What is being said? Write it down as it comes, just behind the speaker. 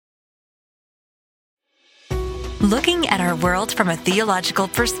Looking at our world from a theological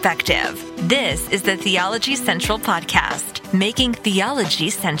perspective. This is the Theology Central Podcast, making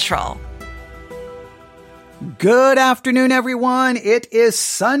theology central. Good afternoon, everyone. It is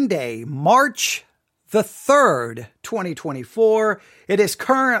Sunday, March the 3rd, 2024. It is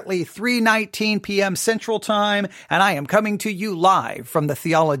currently 3:19 p.m. Central Time, and I am coming to you live from the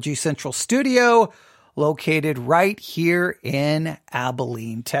Theology Central studio, located right here in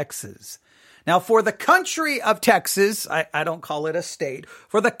Abilene, Texas. Now, for the country of Texas, I don't call it a state,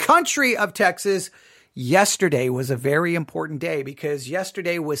 for the country of Texas, yesterday was a very important day because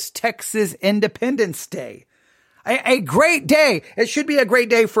yesterday was Texas Independence Day. A great day. It should be a great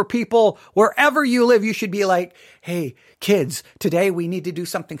day for people wherever you live. You should be like, hey, kids, today we need to do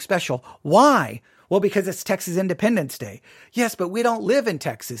something special. Why? Well, because it's Texas Independence Day. Yes, but we don't live in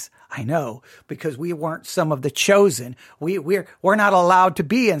Texas. I know, because we weren't some of the chosen. We're not allowed to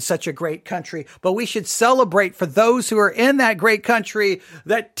be in such a great country, but we should celebrate for those who are in that great country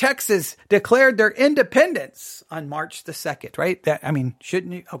that Texas declared their independence on March the 2nd, right?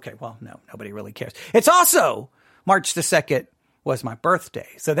 Shouldn't you? Okay, well, no, nobody really cares. It's also March the 2nd was my birthday.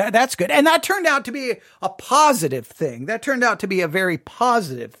 So that's good. And that turned out to be a positive thing. That turned out to be a very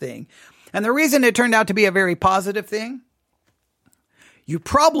positive thing. And the reason it turned out to be a very positive thing, you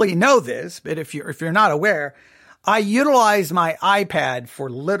probably know this, but if you're not aware, I utilize my iPad for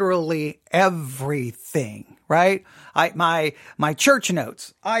literally everything, right? My church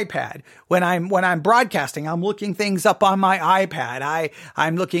notes, iPad. When I'm broadcasting, I'm looking things up on my iPad.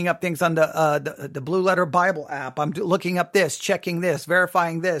 I'm looking up things on the Blue Letter Bible app. I'm looking up this, checking this,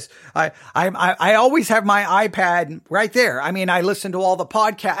 verifying this. I always have my iPad right there. I mean, I listen to all the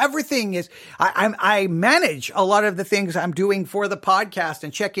podcasts. Everything is, I manage a lot of the things I'm doing for the podcast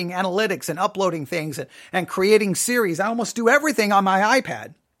and checking analytics and uploading things and creating series. I almost do everything on my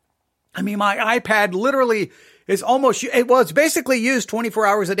iPad. I mean, my iPad literally it's basically used 24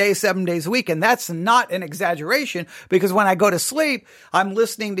 hours a day, 7 days a week. And that's not an exaggeration because when I go to sleep, I'm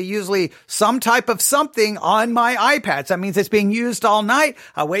listening to usually some type of something on my iPad. So that means it's being used all night.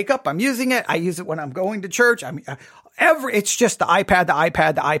 I wake up, I'm using it. I use it when I'm going to church. It's just the iPad.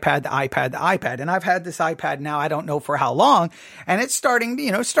 And I've had this iPad now, I don't know for how long. And it's starting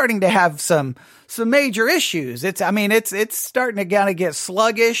to have some major issues. It's starting to kind of get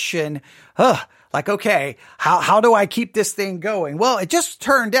sluggish and, like, okay, how do I keep this thing going? Well, it just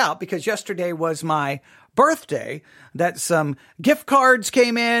turned out because yesterday was my birthday that some gift cards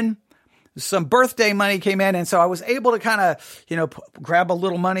came in, some birthday money came in. And so I was able to kind of, grab a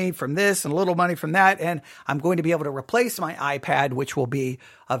little money from this and a little money from that. And I'm going to be able to replace my iPad, which will be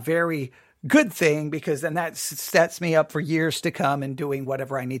a very good thing because then that sets me up for years to come and doing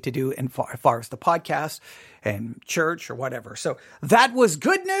whatever I need to do as far as the podcast and church or whatever. So that was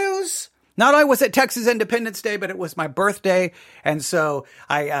good news. Not only was it Texas Independence Day, but it was my birthday. And so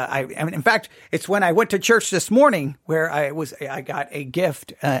in fact, it's when I went to church this morning where I got a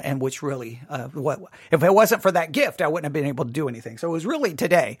gift, and which really, if it wasn't for that gift, I wouldn't have been able to do anything. So it was really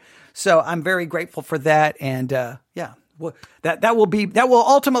today. So I'm very grateful for that. And, that will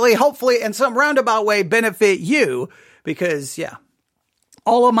ultimately, hopefully in some roundabout way benefit you because,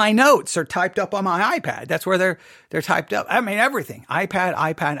 all of my notes are typed up on my iPad. That's where they're typed up. I mean, everything. iPad.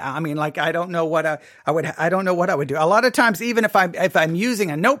 I mean, like, I don't know what I don't know what I would do. A lot of times, even if I'm using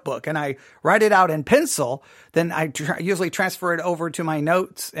a notebook and I write it out in pencil, then I usually transfer it over to my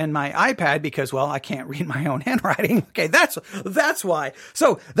notes in my iPad because, well, I can't read my own handwriting. Okay. That's why.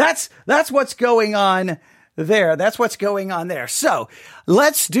 So that's what's going on there. That's what's going on there. So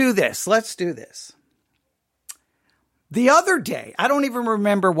let's do this. The other day, I don't even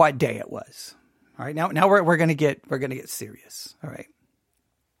remember what day it was. All right, now we're going to get serious. All right,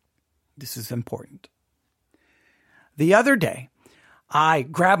 this is important. The other day, I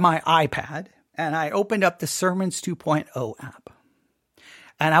grabbed my iPad and I opened up the Sermons 2.0 app,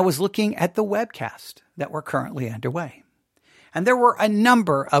 and I was looking at the webcast that were currently underway, and there were a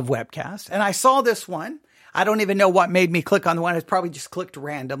number of webcasts, and I saw this one. I don't even know what made me click on the one. It's probably just clicked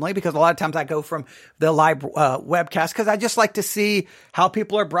randomly because a lot of times I go from the live webcast because I just like to see how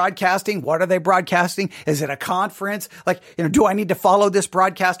people are broadcasting. What are they broadcasting? Is it a conference? Like, do I need to follow this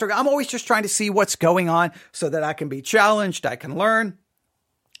broadcaster? I'm always just trying to see what's going on so that I can be challenged. I can learn.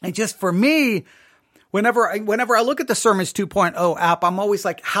 And just for me, whenever I look at the Sermons 2.0 app, I'm always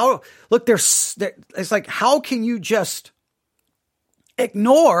like, it's like, how can you just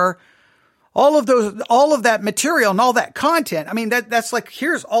ignore all of that material and all that content? I mean, that's like,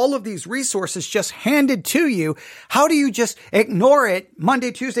 here's all of these resources just handed to you. How do you just ignore it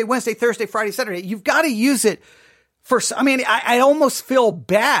Monday, Tuesday, Wednesday, Thursday, Friday, Saturday? You've got to use it I almost feel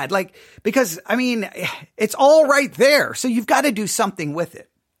bad, like, because, it's all right there. So you've got to do something with it.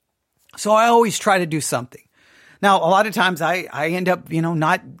 So I always try to do something. Now, a lot of times I end up,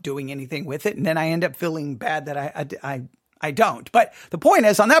 not doing anything with it. And then I end up feeling bad that I don't. But the point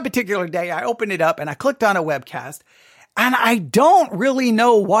is, on that particular day, I opened it up and I clicked on a webcast, and I don't really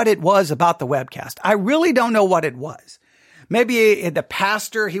know what it was about the webcast. I really don't know what it was. Maybe the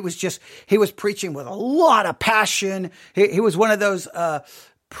pastor, he was preaching with a lot of passion. He was one of those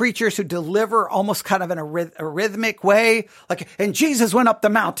preachers who deliver almost kind of in a rhythmic way. Like, and Jesus went up the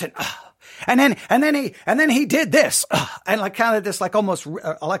mountain. And then he did this, and like kind of this, like almost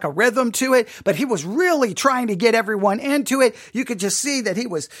like a rhythm to it. But he was really trying to get everyone into it. You could just see that he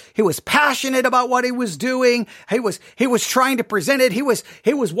was passionate about what he was doing. He was trying to present it. He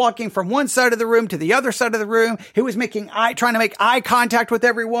was walking from one side of the room to the other side of the room. He was trying to make eye contact with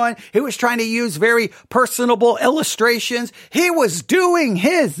everyone. He was trying to use very personable illustrations. He was doing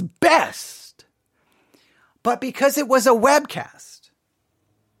his best. But because it was a webcast,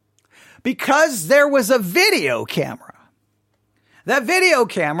 because there was a video camera, that video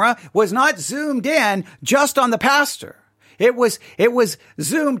camera was not zoomed in just on the pastor. It was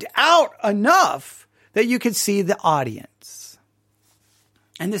zoomed out enough that you could see the audience.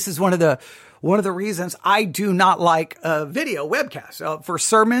 And this is one of the reasons I do not like video webcasts for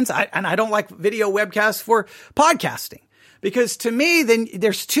sermons. And I don't like video webcasts for podcasting. Because to me, then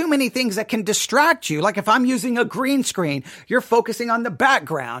there's too many things that can distract you. Like if I'm using a green screen, you're focusing on the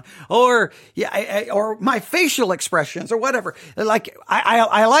background or my facial expressions or whatever. Like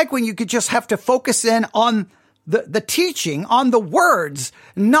I like when you could just have to focus in on the teaching, on the words,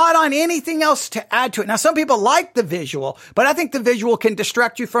 not on anything else to add to it. Now, some people like the visual, but I think the visual can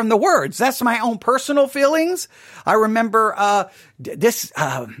distract you from the words. That's my own personal feelings. I remember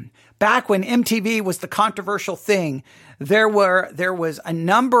back when MTV was the controversial thing. There was a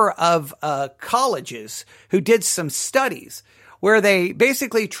number of colleges who did some studies where they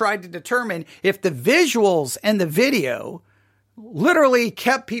basically tried to determine if the visuals and the video literally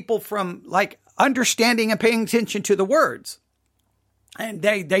kept people from like understanding and paying attention to the words. And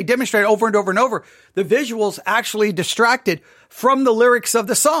they demonstrated over and over and over the visuals actually distracted from the lyrics of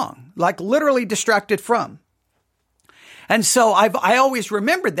the song, like literally distracted from. And so I always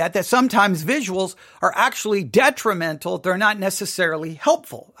remembered that sometimes visuals are actually detrimental. They're not necessarily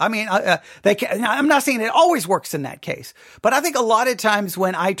helpful. I mean, I'm not saying it always works in that case, but I think a lot of times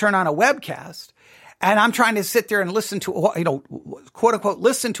when I turn on a webcast and I'm trying to sit there and listen to, quote unquote,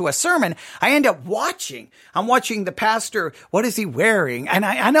 listen to a sermon, I end up watching. I'm watching the pastor. What is he wearing? And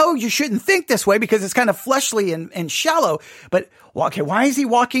I know you shouldn't think this way because it's kind of fleshly and shallow, but okay, why is he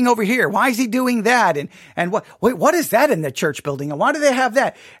walking over here? Why is he doing that? And what is that in the church building? And why do they have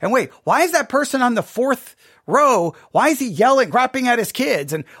that? And wait, why is that person on the fourth row? Why is he yelling, rapping at his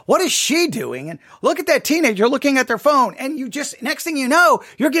kids? And what is she doing? And look at that teenager looking at their phone. And next thing you know,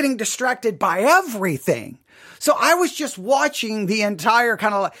 you're getting distracted by everything. So I was just watching the entire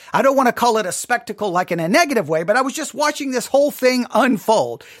kind of, I don't want to call it a spectacle like in a negative way, but I was just watching this whole thing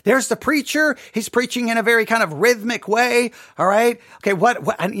unfold. There's the preacher. He's preaching in a very kind of rhythmic way. All right. Okay.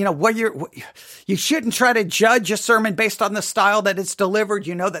 You shouldn't try to judge a sermon based on the style that it's delivered.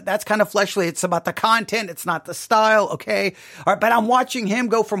 You know that's kind of fleshly. It's about the content. It's not the style. Okay. All right. But I'm watching him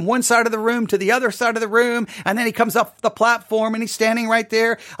go from one side of the room to the other side of the room. And then he comes up the platform and he's standing right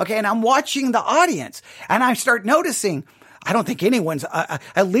there. Okay. And I'm watching the audience and I start noticing, I don't think anyone's,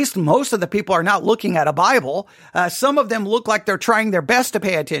 at least most of the people are not looking at a Bible. Some of them look like they're trying their best to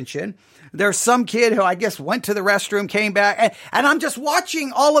pay attention. There's some kid who I guess went to the restroom, came back, and I'm just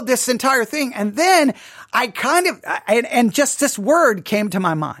watching all of this entire thing. And then I kind of, and just this word came to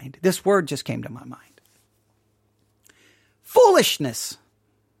my mind. This word just came to my mind. Foolishness.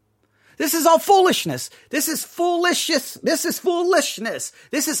 This is all foolishness. This is foolishness. This is foolishness.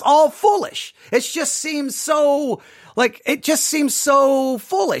 This is all foolish. It just seems so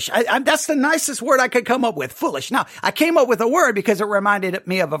foolish. That's the nicest word I could come up with. Foolish. Now, I came up with a word because it reminded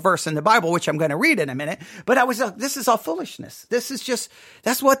me of a verse in the Bible, which I'm going to read in a minute. But this is all foolishness.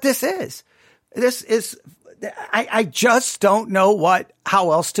 That's what this is. I just don't know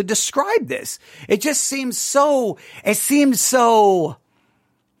how else to describe this. It seems so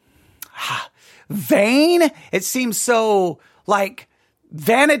vain. It seems so like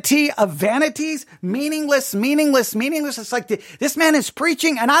vanity of vanities, meaningless. It's like this man is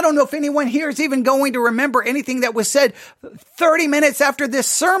preaching, and I don't know if anyone here is even going to remember anything that was said 30 minutes after this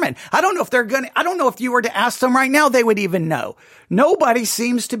sermon. I don't know if you were to ask them right now, they would even know. Nobody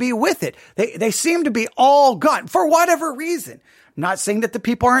seems to be with it. They seem to be all gone for whatever reason. Not saying that the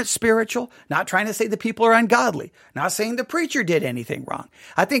people aren't spiritual, not trying to say the people are ungodly, not saying the preacher did anything wrong.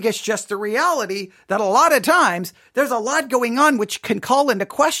 I think it's just the reality that a lot of times there's a lot going on which can call into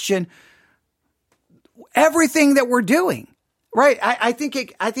question everything that we're doing. Right. I think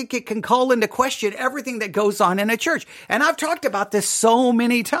it can call into question everything that goes on in a church. And I've talked about this so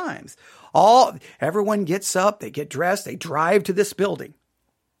many times. Everyone gets up, they get dressed, they drive to this building.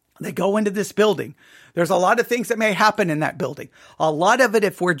 They go into this building. There's a lot of things that may happen in that building. A lot of it,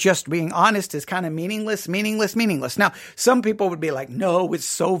 if we're just being honest, is kind of meaningless. Now, some people would be like, no, it's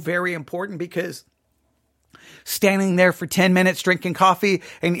so very important, because standing there for 10 minutes, drinking coffee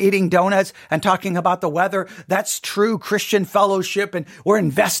and eating donuts and talking about the weather, that's true Christian fellowship, and we're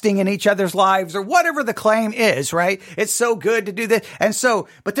investing in each other's lives, or whatever the claim is, right? It's so good to do this.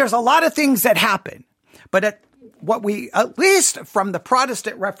 But there's a lot of things that happen. But at least from the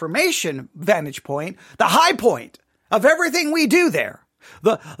Protestant Reformation vantage point, the high point of everything we do there,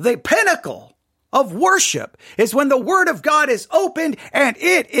 the pinnacle of worship, is when the word of God is opened and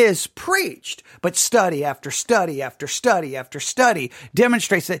it is preached. But study after study after study after study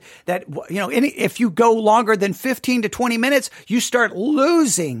demonstrates that if you go longer than 15 to 20 minutes, you start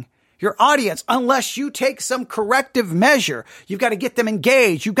losing your audience unless you take some corrective measure. You've got to get them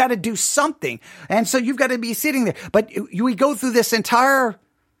engaged. You've got to do something. And so you've got to be sitting there. But we go through this entire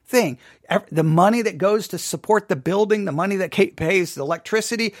thing. The money that goes to support the building, the money that pays the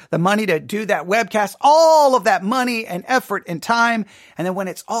electricity, the money to do that webcast, all of that money and effort and time. And then when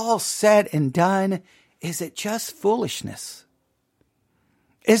it's all said and done, is it just foolishness?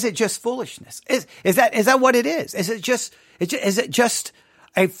 Is it just foolishness? Is that what it is? Is it just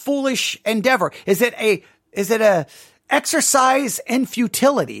a foolish endeavor? Is it a exercise in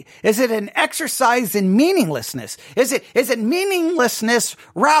futility? Is it an exercise in meaninglessness? Is it meaninglessness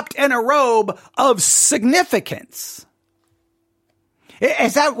wrapped in a robe of significance?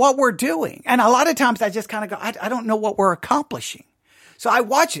 Is that what we're doing? And a lot of times I just kind of go, I don't know what we're accomplishing. So I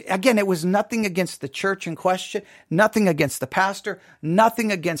watch it. Again, it was nothing against the church in question, nothing against the pastor,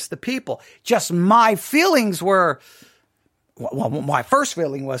 nothing against the people. Just my feelings were, well, my first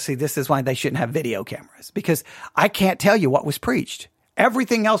feeling was, this is why they shouldn't have video cameras, because I can't tell you what was preached.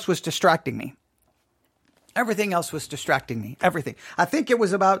 Everything else was distracting me. Everything. I think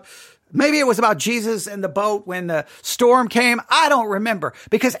maybe it was about Jesus and the boat when the storm came. I don't remember,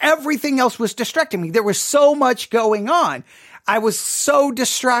 because everything else was distracting me. There was so much going on. I was so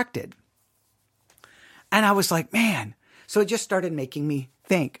distracted. And I was like, man. So it just started making me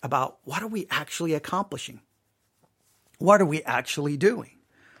think about, what are we actually accomplishing? What are we actually doing?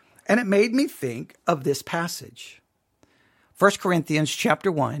 And it made me think of this passage. 1 Corinthians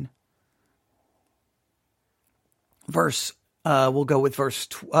chapter 1, we'll go with verse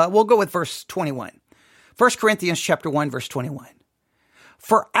 21. 1 Corinthians chapter 1, verse 21.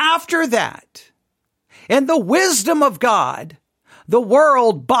 For after that, in the wisdom of God, the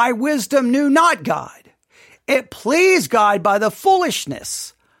world by wisdom knew not God. It pleased God by the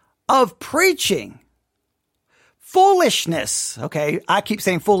foolishness of preaching. Foolishness. Okay. I keep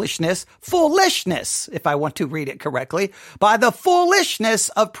saying foolishness, if I want to read it correctly, by the foolishness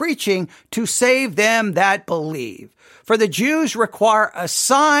of preaching to save them that believe. For the Jews require a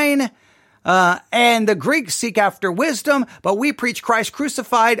sign, and the Greeks seek after wisdom, but we preach Christ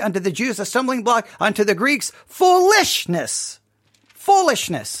crucified, unto the Jews a stumbling block, unto the Greeks foolishness.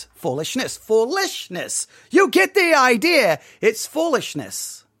 Foolishness. You get the idea. It's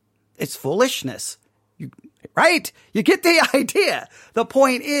foolishness. Right? You get the idea. The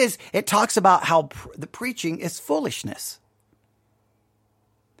point is, it talks about how the preaching is foolishness.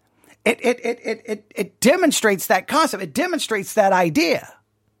 It demonstrates that concept. It demonstrates that idea.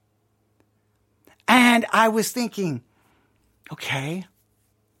 And I was thinking, okay,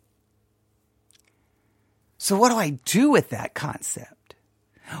 so what do I do with that concept?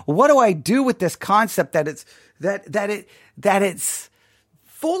 What do I do with this concept that it's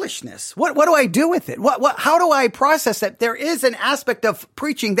foolishness? What do I do with it? How do I process that there is an aspect of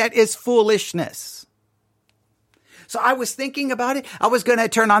preaching that is foolishness? So I was thinking about it. I was going to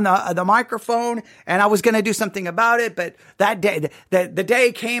turn on the microphone and I was going to do something about it. But that day, the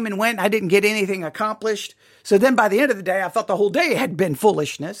day came and went. And I didn't get anything accomplished. So then by the end of the day, I thought the whole day had been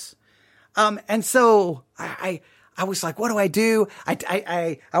foolishness. And so I was like, what do I do?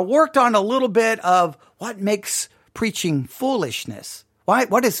 I worked on a little bit of what makes preaching foolishness. Why?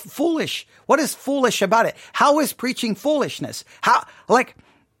 What is foolish? What is foolish about it? How is preaching foolishness? How do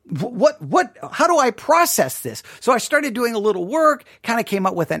I process this? So I started doing a little work, kind of came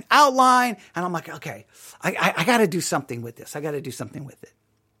up with an outline, and I'm like, okay, I got to do something with this.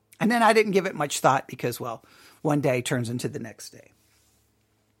 And then I didn't give it much thought because, well, one day turns into the next day.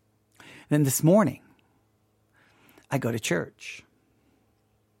 Then this morning, I go to church.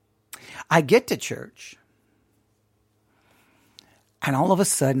 I get to church. And all of a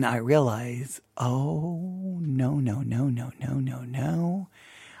sudden I realize, oh, no.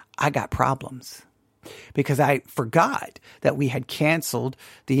 I got problems. Because I forgot that we had canceled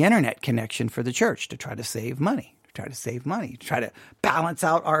the internet connection for the church to try to save money, to try to balance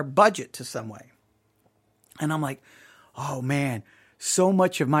out our budget to some way. And I'm like, oh man, so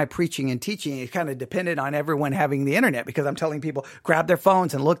much of my preaching and teaching is kind of dependent on everyone having the internet, because I'm telling people, grab their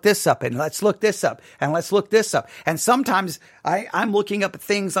phones and look this up, and let's look this up, and let's look this up. And sometimes I'm looking up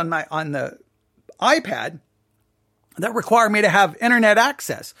things on the iPad that require me to have internet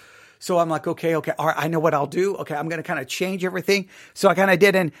access. So I'm like, okay, all right, I know what I'll do. Okay, I'm going to kind of change everything. So I kind of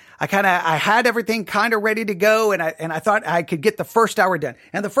did, and I had everything kind of ready to go, and I thought I could get the first hour done.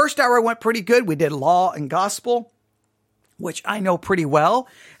 And the first hour went pretty good. We did law and gospel, which I know pretty well,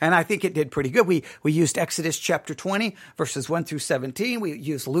 and I think it did pretty good. We used Exodus chapter 20, verses 1 through 17. We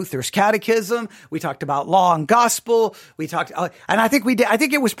used Luther's catechism. We talked about law and gospel. We talked, and I think we did. I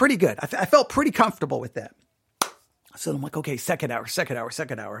think it was pretty good. I felt pretty comfortable with that. So I'm like, okay, second hour.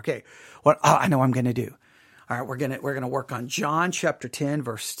 Okay, what I know I'm going to do. All right, we're gonna work on John chapter 10,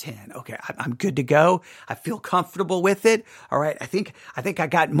 verse 10. Okay, I'm good to go. I feel comfortable with it. All right, I think I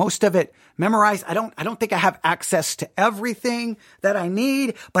got most of it memorized. I don't think I have access to everything that I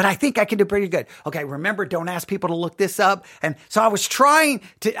need, but I think I can do pretty good. Okay, remember, don't ask people to look this up. And so I was trying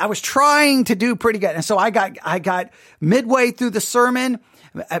to do pretty good. And so I got midway through the sermon,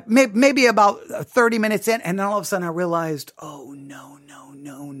 maybe about 30 minutes in, and then all of a sudden I realized, oh no.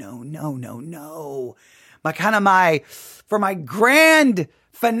 For my grand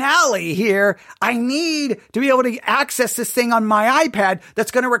finale here, I need to be able to access this thing on my iPad that's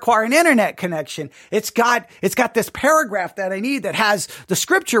going to require an internet connection. It's got this paragraph that I need that has the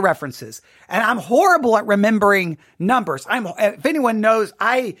scripture references. And I'm horrible at remembering numbers. If anyone knows,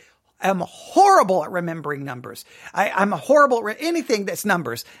 I am horrible at remembering numbers. I'm horrible at anything that's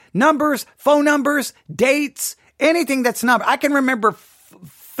numbers, phone numbers, dates, anything that's number. I can remember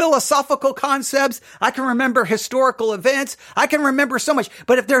philosophical concepts. I can remember historical events. I can remember so much.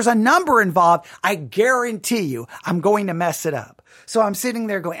 But if there's a number involved, I guarantee you I'm going to mess it up. So I'm sitting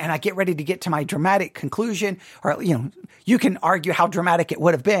there going, and I get ready to get to my dramatic conclusion, or, you can argue how dramatic it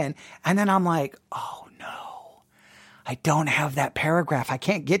would have been. And then I'm like, oh no, I don't have that paragraph. I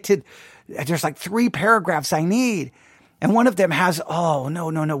can't get to, there's like 3 paragraphs I need. And one of them has, oh,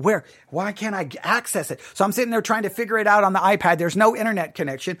 no. Why can't I access it? So I'm sitting there trying to figure it out on the iPad. There's no internet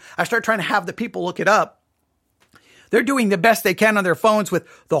connection. I start trying to have the people look it up. They're doing the best they can on their phones with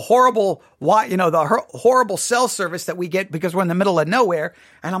the horrible cell service that we get because we're in the middle of nowhere.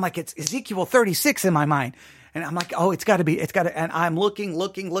 And I'm like, it's Ezekiel 36 in my mind. And I'm like, oh, and I'm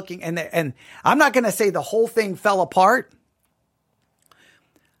looking. And I'm not going to say the whole thing fell apart.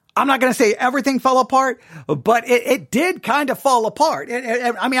 I'm not going to say everything fell apart, but it did kind of fall apart.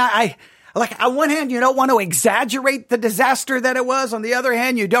 On one hand, you don't want to exaggerate the disaster that it was. On the other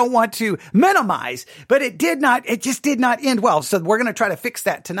hand, you don't want to minimize, but it just did not end well. So we're going to try to fix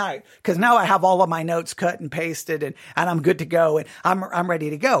that tonight, because now I have all of my notes cut and pasted, and I'm good to go, and I'm ready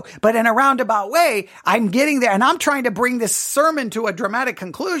to go. But in a roundabout way, I'm getting there, and I'm trying to bring this sermon to a dramatic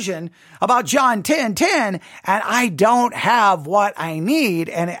conclusion about John 10:10, and I don't have what I need,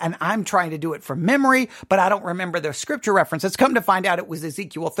 and I'm trying to do it from memory, but I don't remember the scripture references. Come to find out, it was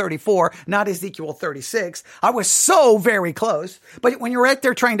Ezekiel 34, not Ezekiel 36. I was so very close. But when you're right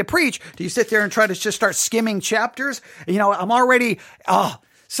there trying to preach, do you sit there and try to just start skimming chapters? I'm already,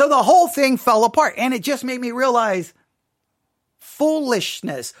 so the whole thing fell apart, and it just made me realize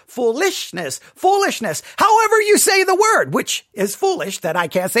foolishness. However you say the word, which is foolish that I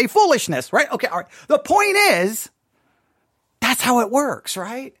can't say foolishness, right? Okay. All right. The point is, that's how it works,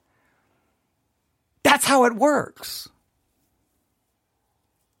 right? That's how it works.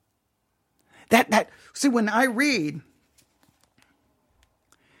 See, when I read,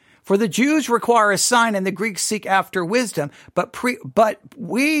 for the Jews require a sign and the Greeks seek after wisdom, but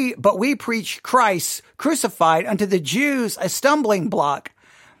we preach Christ crucified, unto the Jews a stumbling block,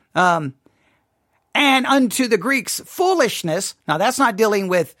 and unto the Greeks foolishness. Now that's not dealing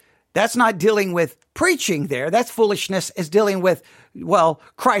with preaching there. That's foolishness is dealing with,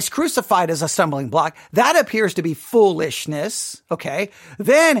 Christ crucified as a stumbling block. That appears to be foolishness. Okay.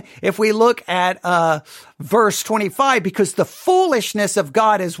 Then if we look at, verse 25, because the foolishness of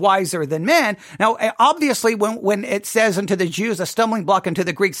God is wiser than men. Now, obviously, when it says unto the Jews a stumbling block, unto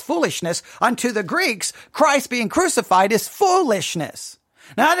the Greeks foolishness, unto the Greeks, Christ being crucified is foolishness.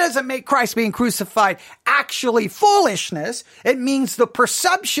 Now, that doesn't make Christ being crucified actually foolishness. It means the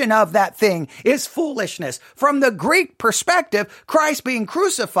perception of that thing is foolishness. From the Greek perspective, Christ being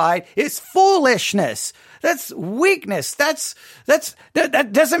crucified is foolishness. That's weakness. That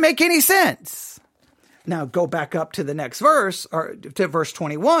doesn't make any sense. Now go back up to the next verse, or to verse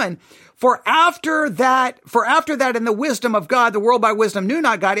 21. For after that in the wisdom of God, the world by wisdom knew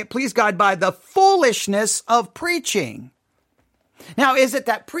not God, it pleased God by the foolishness of preaching. Now, is it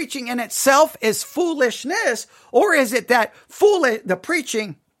that preaching in itself is foolishness, or is it that the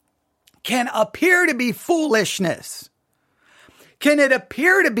preaching can appear to be foolishness? Can it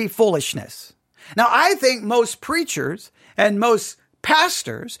appear to be foolishness? Now, I think most preachers and most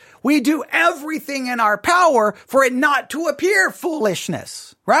pastors, we do everything in our power for it not to appear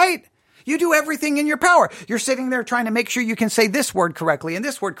foolishness, right? You do everything in your power. You're sitting there trying to make sure you can say this word correctly and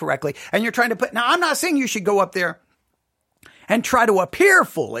this word correctly. And you're trying to now, I'm not saying you should go up there and try to appear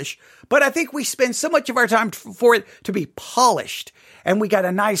foolish, but I think we spend so much of our time for it to be polished. And we got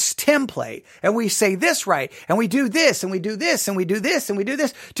a nice template, and we say this right, and we do this, and we do this, and we do this, and we do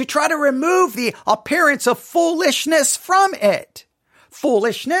this, to try to remove the appearance of foolishness from it.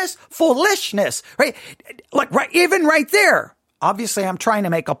 Foolishness, right? Like, right, even right there. Obviously, I'm trying to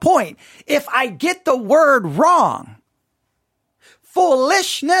make a point. If I get the word wrong,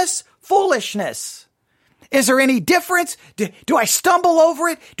 foolishness. Is there any difference? Do I stumble over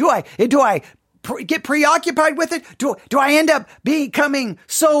it? Do I get preoccupied with it? Do I end up becoming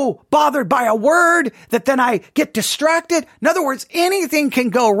so bothered by a word that then I get distracted? In other words, anything can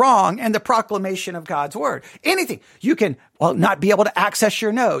go wrong in the proclamation of God's word. Anything. You can, not be able to access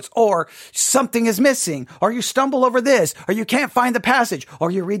your notes, or something is missing, or you stumble over this, or you can't find the passage,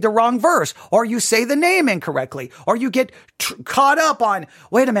 or you read the wrong verse, or you say the name incorrectly, or you get caught up on,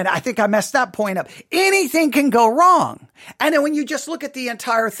 wait a minute, I think I messed that point up. Anything can go wrong. And then when you just look at the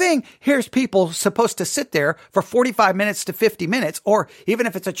entire thing, here's people supposed to sit there for 45 minutes to 50 minutes, or even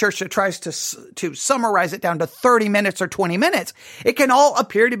if it's a church that tries to summarize it down to 30 minutes or 20 minutes, it can all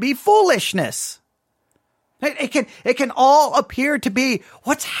appear to be foolishness. It can all appear to be,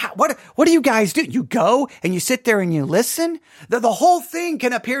 what do you guys do? You go and you sit there and you listen? The whole thing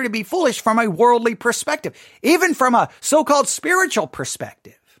can appear to be foolish from a worldly perspective, even from a so-called spiritual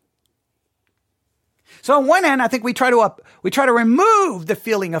perspective. So on one hand, I think we try to remove the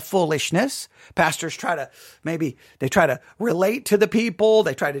feeling of foolishness. Pastors try to relate to the people.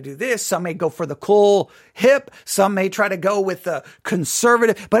 They try to do this. Some may go for the cool hip. Some may try to go with the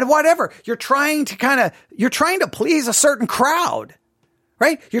conservative, but whatever. You're trying to please a certain crowd,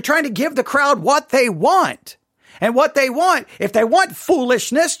 right? You're trying to give the crowd what they want. And what they want, if they want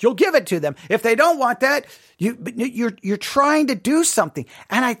foolishness, you'll give it to them. If they don't want that, you're trying to do something.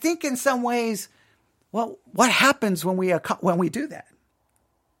 And I think in some ways, well, what happens when we do that?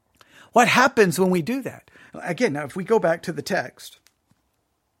 What happens when we do that? Again, now if we go back to the text,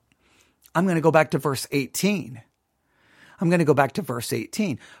 I'm going to go back to verse 18.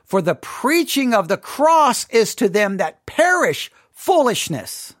 For the preaching of the cross is to them that perish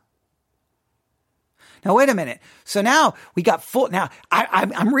foolishness. Now, wait a minute. So now we got now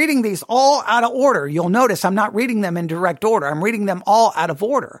I'm reading these all out of order. You'll notice I'm not reading them in direct order. I'm reading them all out of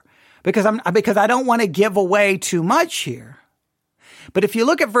order because I don't want to give away too much here. But if you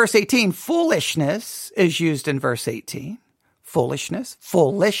look at verse 18, foolishness is used in verse 18. Foolishness.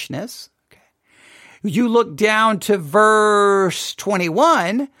 Okay. You look down to verse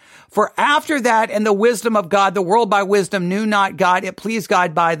 21. For after that, in the wisdom of God, the world by wisdom knew not God. It pleased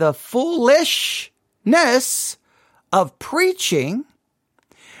God by the foolishness of preaching.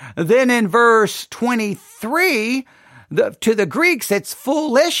 Then in verse 23, to the Greeks, it's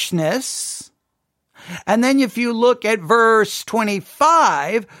foolishness. And then if you look at verse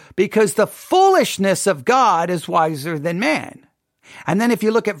 25, because the foolishness of God is wiser than man. And then if you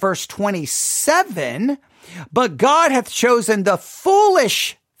look at verse 27, but God hath chosen the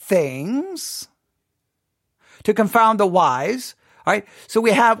foolish things to confound the wise. All right. So we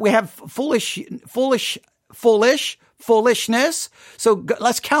have foolishness. So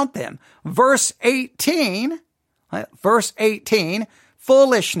let's count them. Verse 18,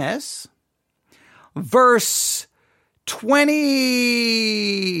 foolishness. Verse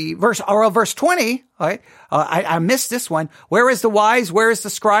 20, all right. I missed this one. Where is the wise? Where is the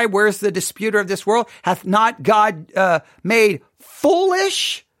scribe? Where is the disputer of this world? Hath not God made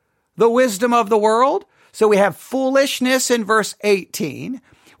foolish the wisdom of the world? So we have foolishness in verse 18.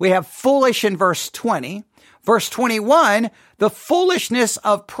 We have foolish in verse 20. Verse 21, the foolishness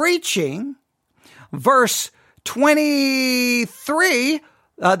of preaching. Verse 23,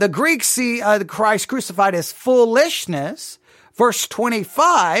 the Greeks see the Christ crucified as foolishness. Verse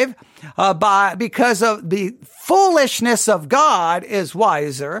 25, because of the foolishness of God is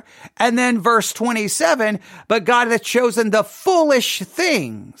wiser. And then verse 27, but God hath chosen the foolish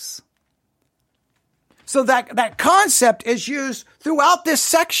things. So that concept is used throughout this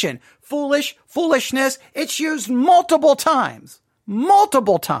section. Foolishness, it's used multiple times.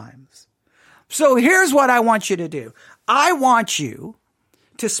 So here's what I want you to do. I want you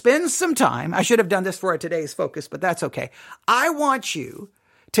to spend some time. I should have done this for today's focus, but that's okay. I want you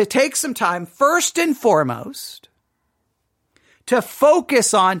to take some time, first and foremost, to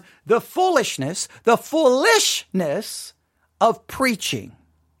focus on the foolishness of preaching.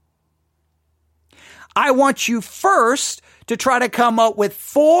 I want you first to try to come up with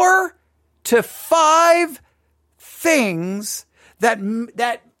 4 to 5 things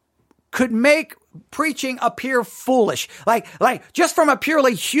that could make preaching appear foolish. Like just from a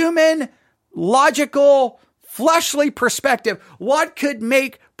purely human, logical, fleshly perspective, what could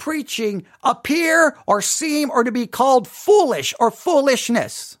make preaching appear or seem or to be called foolish or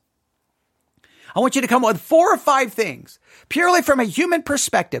foolishness? I want you to come up with 4 or 5 things, purely from a human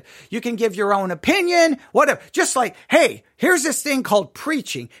perspective. You can give your own opinion, whatever. Just like, hey, here's this thing called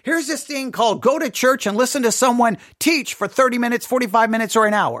preaching. Here's this thing called go to church and listen to someone teach for 30 minutes, 45 minutes, or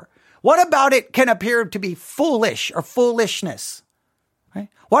an hour. What about it can appear to be foolish or foolishness? Right?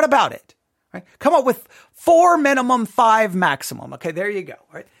 What about it? Right? Come up with 4 minimum, 5 maximum. Okay, there you go.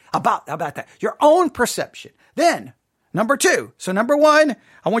 Right? About that. Your own perception. Then, number 2. So number 1,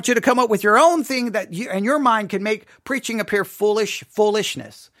 I want you to come up with your own thing that you and your mind can make preaching appear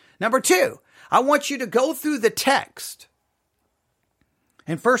foolishness. Number 2, I want you to go through the text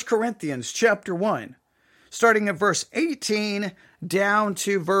in 1 Corinthians chapter 1, starting at verse 18 down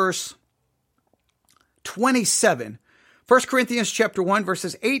to verse 27. 1 Corinthians chapter 1,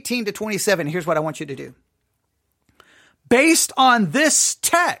 verses 18 to 27. Here's what I want you to do. Based on this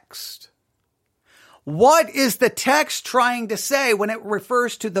text, what is the text trying to say when it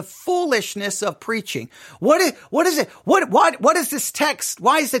refers to the foolishness of preaching? What is it? What is this text?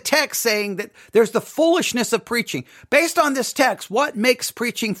 Why is the text saying that there's the foolishness of preaching? Based on this text, what makes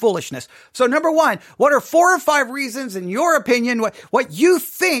preaching foolishness? So number 1, what are 4 or 5 reasons in your opinion, what you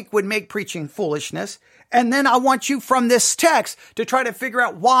think would make preaching foolishness? And then I want you from this text to try to figure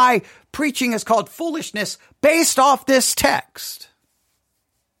out why preaching is called foolishness based off this text.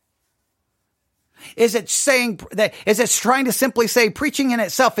 Is it trying to simply say preaching in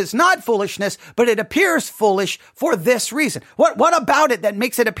itself is not foolishness, but it appears foolish for this reason? What about it that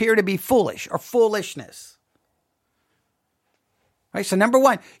makes it appear to be foolish or foolishness? All right, so number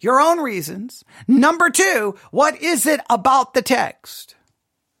 1, your own reasons. Number 2, what is it about the text?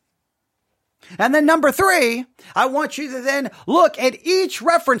 And then number 3, I want you to then look at each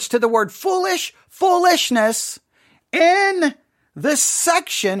reference to the word foolishness in this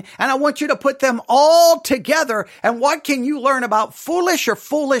section, and I want you to put them all together. And what can you learn about foolish or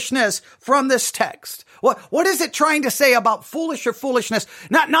foolishness from this text? What is it trying to say about foolish or foolishness?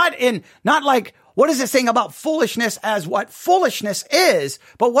 Not like, what is it saying about foolishness as what foolishness is,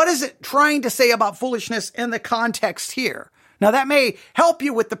 but what is it trying to say about foolishness in the context here? Now that may help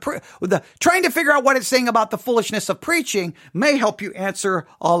you with the trying to figure out what it's saying about the foolishness of preaching may help you answer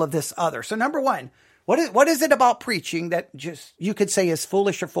all of this other. So number 1, what is it about preaching that just you could say is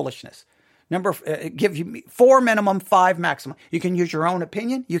foolish or foolishness? Give you 4 minimum, 5 maximum. You can use your own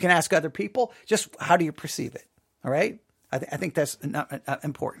opinion. You can ask other people. Just how do you perceive it? All right. I think that's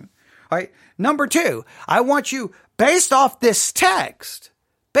important. All right. Number 2, I want you based off this text,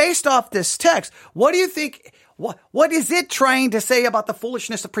 what do you think? What is it trying to say about the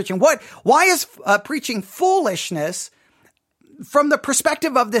foolishness of preaching? Why is preaching foolishness from the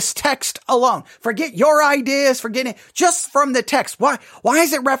perspective of this text alone? Forget your ideas, forget it, just from the text. Why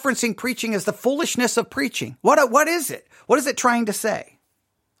is it referencing preaching as the foolishness of preaching? What is it? What is it trying to say?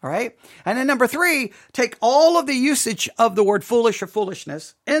 All right. And then number 3, take all of the usage of the word foolish or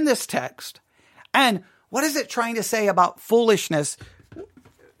foolishness in this text. And what is it trying to say about foolishness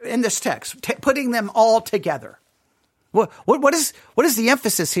in this text, putting them all together? What is the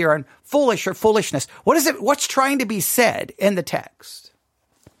emphasis here on foolish or foolishness? What's trying to be said in the text?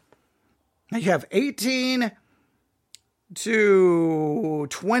 Now you have 18 to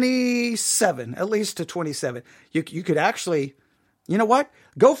 27, at least to 27. You could actually, you know what?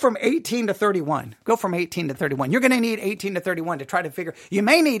 Go from 18 to 31. You're going to need 18 to 31 to try to figure. You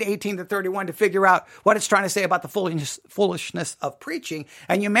may need 18 to 31 to figure out what it's trying to say about the foolishness of preaching.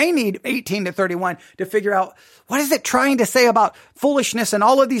 And you may need 18 to 31 to figure out what is it trying to say about foolishness in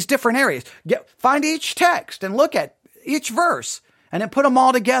all of these different areas. Find each text and look at each verse and then put them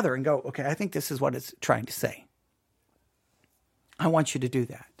all together and go, okay, I think this is what it's trying to say. I want you to do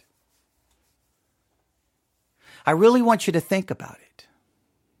that. I really want you to think about it.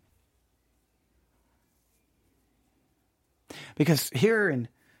 Because here in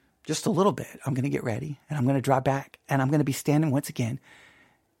just a little bit, I'm going to get ready and I'm going to drive back and I'm going to be standing once again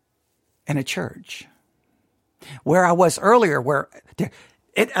in a church where I was earlier, where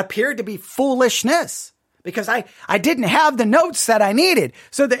it appeared to be foolishness because I didn't have the notes that I needed.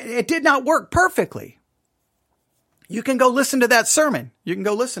 So that it did not work perfectly. You can go listen to that sermon. You can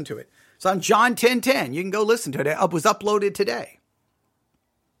go listen to it. It's on John 10:10. You can go listen to it. It was uploaded today.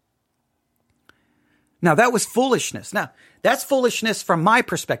 Now, that was foolishness. Now, that's foolishness from my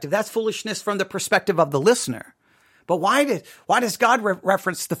perspective. That's foolishness from the perspective of the listener. But why does God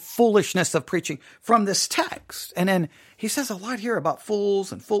reference the foolishness of preaching from this text? And then he says a lot here about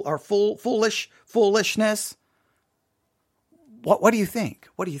fools and foolishness. What do you think?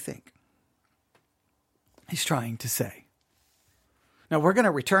 What do you think he's trying to say? Now, we're going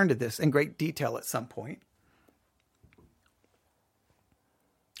to return to this in great detail at some point,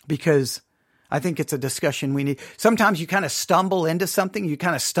 because I think it's a discussion we need. Sometimes you kind of stumble into something, you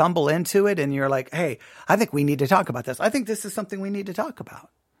kind of stumble into it, and you're like, hey, I think we need to talk about this. I think this is something we need to talk about.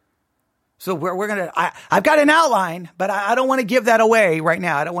 So we're going to, I've got an outline, but I don't want to give that away right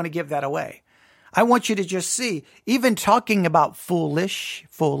now. I don't want to give that away. I want you to just see, even talking about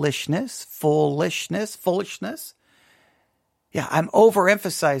foolishness. Yeah, I'm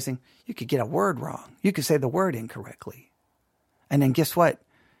overemphasizing. You could get a word wrong. You could say the word incorrectly. And then guess what?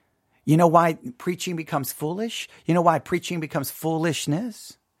 You know why preaching becomes foolish? You know why preaching becomes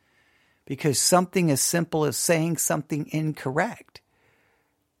foolishness? Because something as simple as saying something incorrect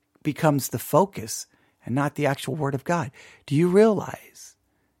becomes the focus and not the actual word of God. Do you realize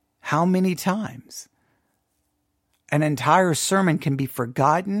how many times an entire sermon can be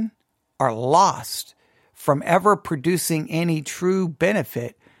forgotten or lost from ever producing any true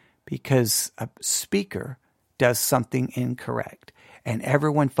benefit because a speaker does something incorrect? And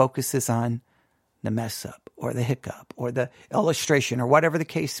everyone focuses on the mess up or the hiccup or the illustration or whatever the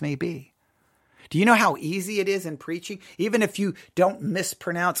case may be. Do you know how easy it is in preaching? Even if you don't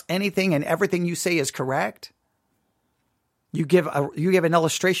mispronounce anything and everything you say is correct, you give an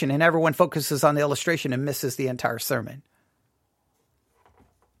illustration and everyone focuses on the illustration and misses the entire sermon.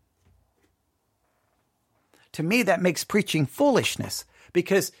 To me, that makes preaching foolishness,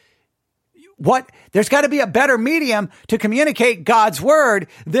 because there's got to be a better medium to communicate God's word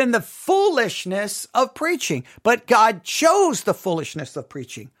than the foolishness of preaching. But God chose the foolishness of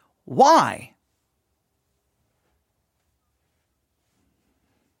preaching. Why?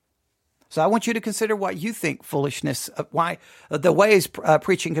 So I want you to consider what you think foolishness, why the ways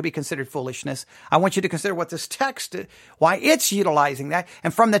preaching can be considered foolishness. I want you to consider what this text, why it's utilizing that.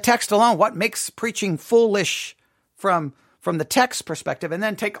 And from the text alone, what makes preaching foolish from the text perspective, and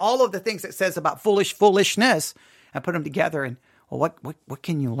then take all of the things it says about foolishness and put them together. And well, what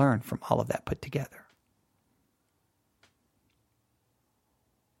can you learn from all of that put together?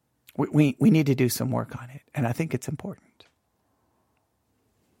 We need to do some work on it, and I think it's important.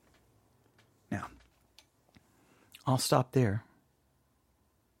 Now, I'll stop there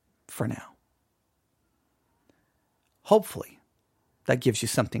for now. Hopefully, that gives you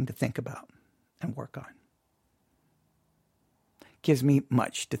something to think about and work on. Gives me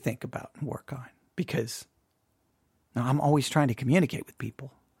much to think about and work on, because now I'm always trying to communicate with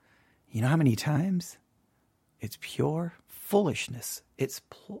people. You know how many times it's pure foolishness. It's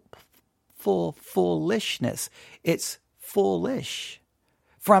foolishness. It's foolish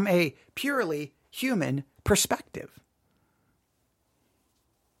from a purely human perspective.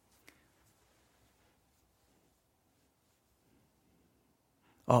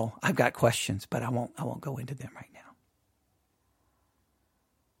 Oh, I've got questions, but I won't go into them right now.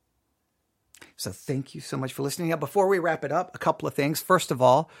 So thank you so much for listening. Now, before we wrap it up, a couple of things. First of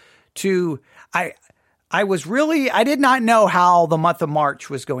all, I did not know how the month of March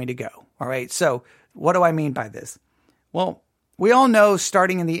was going to go. All right. So what do I mean by this? Well, we all know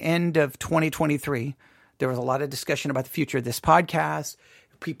starting in the end of 2023, there was a lot of discussion about the future of this podcast.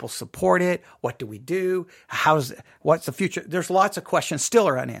 People support it. What do we do? What's the future? There's lots of questions still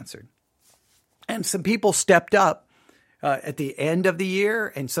are unanswered. And some people stepped up at the end of the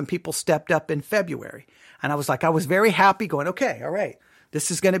year, and some people stepped up in February. And I was very happy going, okay, all right, this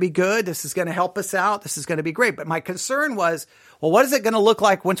is going to be good. This is going to help us out. This is going to be great. But my concern was, well, what is it going to look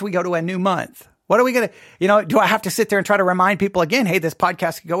like once we go to a new month? What are we going to, do I have to sit there and try to remind people again, hey, this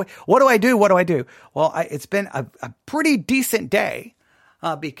podcast could go away? What do I do? What do I do? Well, it's been a pretty decent day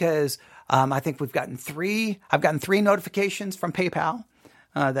because I think I've gotten three notifications from PayPal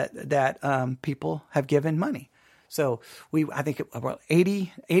that people have given money. So I think about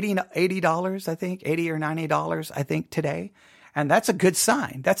 $80, I think, $80 or $90, I think, today. And that's a good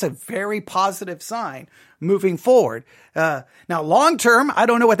sign. That's a very positive sign moving forward. Now, long term, I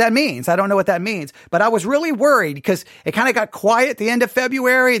don't know what that means. But I was really worried because it kind of got quiet at the end of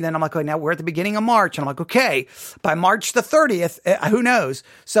February. And then I'm like, oh, now we're at the beginning of March. And I'm like, okay, by March the 30th, who knows?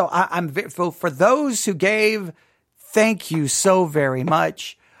 So for those who gave, thank you so very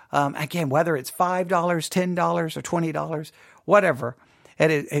much. Again, whether it's $5, $10 or $20, whatever,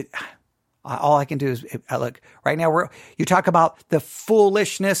 all I can do is look right now. You talk about the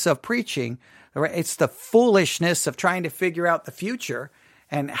foolishness of preaching. Right? It's the foolishness of trying to figure out the future.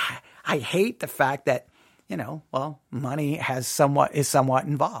 And I hate the fact that, money is somewhat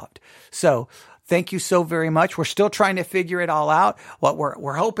involved. So thank you so very much. We're still trying to figure it all out. What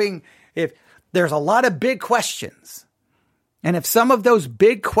we're hoping, if there's a lot of big questions, and if some of those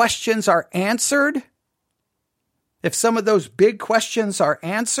big questions are answered, and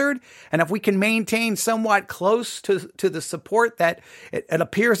if we can maintain somewhat close to the support that it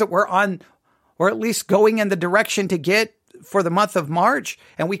appears that we're on, or at least going in the direction to get for the month of March,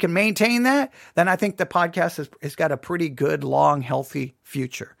 and we can maintain that, then I think the podcast has got a pretty good, long, healthy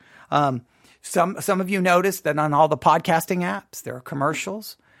future. Some of you noticed that on all the podcasting apps, there are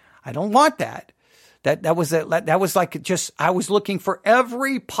commercials. I don't want that. That was like just, I was looking for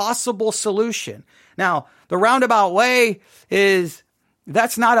every possible solution. Now, the roundabout way is,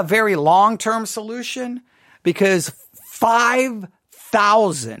 that's not a very long-term solution, because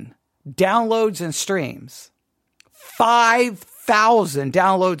 5,000 downloads and streams, 5,000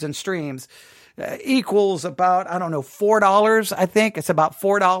 downloads and streams equals about, $4. I think it's about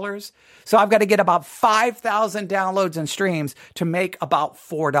 $4. So I've got to get about 5,000 downloads and streams to make about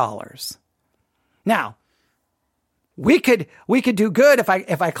 $4. Now, we could do good if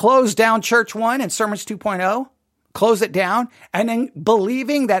I close down Church One and Sermons 2.0, close it down, and then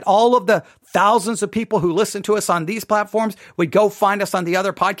believing that all of the thousands of people who listen to us on these platforms would go find us on the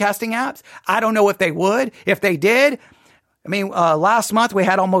other podcasting apps. I don't know if they would. If they did, last month we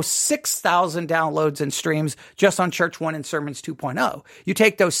had almost 6,000 downloads and streams just on Church One and Sermons 2.0. You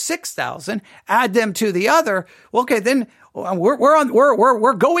take those 6,000, add them to the other. Well, okay, then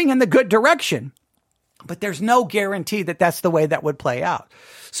we're going in the good direction. But there's no guarantee that that's the way that would play out.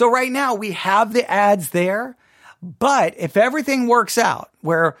 So right now we have the ads there, but if everything works out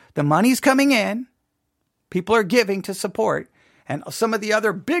where the money's coming in, people are giving to support, and some of the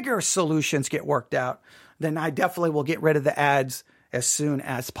other bigger solutions get worked out, then I definitely will get rid of the ads as soon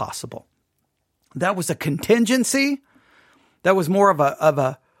as possible. That was a contingency. That was more of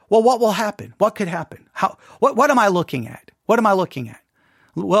a well, what will happen? What could happen? What am I looking at?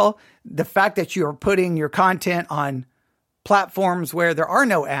 Well, the fact that you're putting your content on platforms where there are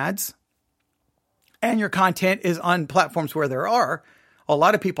no ads, and your content is on platforms where there are, a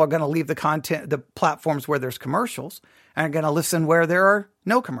lot of people are going to leave the platforms where there's commercials, and are going to listen where there are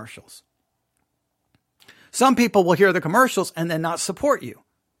no commercials. Some people will hear the commercials and then not support you.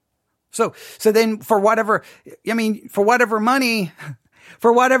 So then for whatever money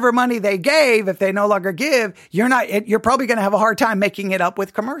they gave, if they no longer give, you're probably going to have a hard time making it up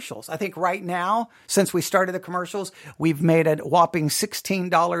with commercials. I think right now, since we started the commercials, we've made a whopping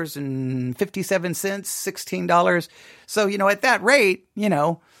 $16.57, $16. So, at that rate,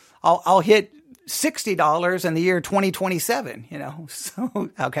 I'll hit $60 in the year 2027, so,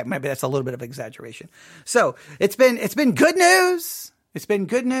 okay, maybe that's a little bit of exaggeration. So it's been good news. It's been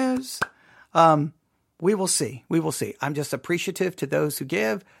good news. We will see. I'm just appreciative to those who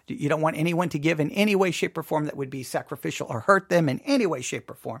give. You don't want anyone to give in any way, shape, or form that would be sacrificial or hurt them in any way,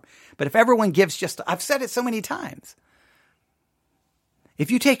 shape, or form. But if everyone gives I've said it so many times. If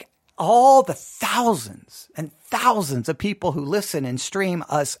you take all the thousands and thousands of people who listen and stream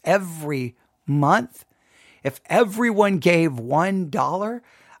us every month, if everyone gave $1,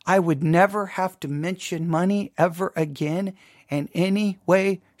 I would never have to mention money ever again in any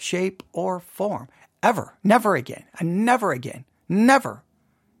way, shape, or form. Ever. Never again. Never again. Never.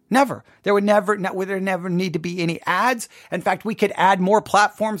 There would never need to be any ads. In fact, we could add more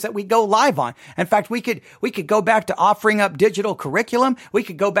platforms that we go live on. In fact, we could go back to offering up digital curriculum. We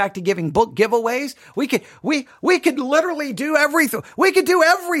could go back to giving book giveaways. We could literally do everything. We could do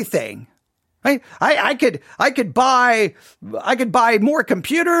everything. I could buy more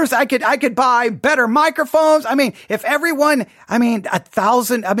computers. I could buy better microphones. If everyone,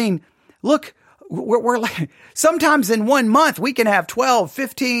 1,000, look, we're like, sometimes in 1 month, we can have 12,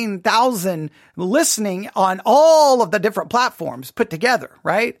 15,000 listening on all of the different platforms put together,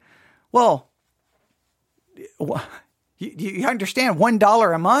 right? Well, you understand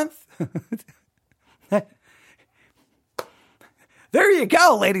 $1 a month? there you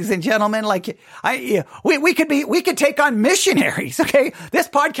go, ladies and gentlemen. Like we could take on missionaries. Okay. This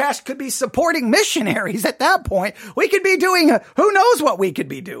podcast could be supporting missionaries at that point. We could be doing, who knows what we could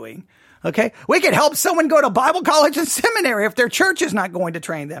be doing. Okay. We could help someone go to Bible college and seminary if their church is not going to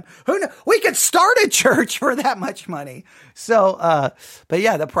train them. We could start a church for that much money. So, but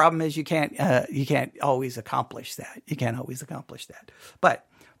yeah, the problem is you can't always accomplish that. You can't always accomplish that, but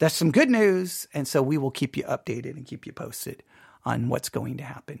that's some good news. And so we will keep you updated and keep you posted on what's going to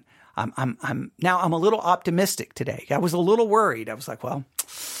happen. I'm a little optimistic today. I was a little worried. I was like, well,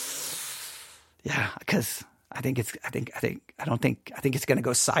 yeah, because I think it's going to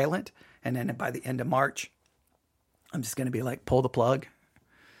go silent. And then by the end of March, I'm just going to be like, pull the plug.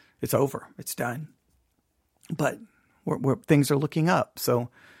 It's over. It's done. But things are looking up. So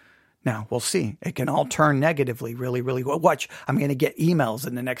now we'll see. It can all turn negatively really, really well. Watch. I'm going to get emails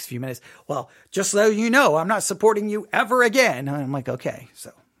in the next few minutes. Well, just so you know, I'm not supporting you ever again. And I'm like, okay.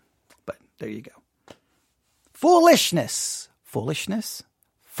 So, but there you go. Foolishness. Foolishness.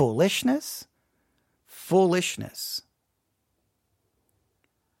 Foolishness. Foolishness.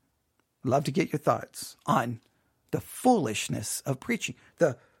 Love to get your thoughts on the foolishness of preaching.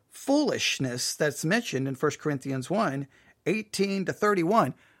 The foolishness that's mentioned in 1 Corinthians 1, 18 to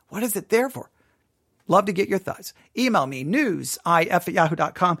 31. What is it there for? Love to get your thoughts. Email me,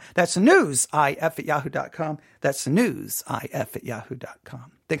 newsif@yahoo.com. That's newsif@yahoo.com. That's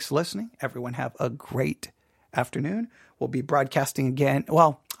newsif@yahoo.com. Thanks for listening. Everyone have a great afternoon. We'll be broadcasting again.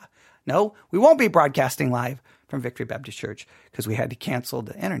 Well, no, we won't be broadcasting live from Victory Baptist Church because we had to cancel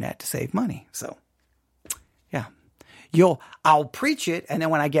the internet to save money. So, yeah, I'll preach it, and then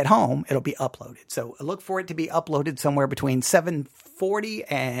when I get home, it'll be uploaded. So look for it to be uploaded somewhere between 7:40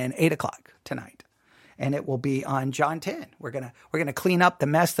 and 8 o'clock tonight, and it will be on John 10. We're gonna clean up the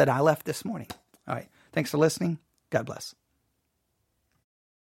mess that I left this morning. All right, thanks for listening. God bless.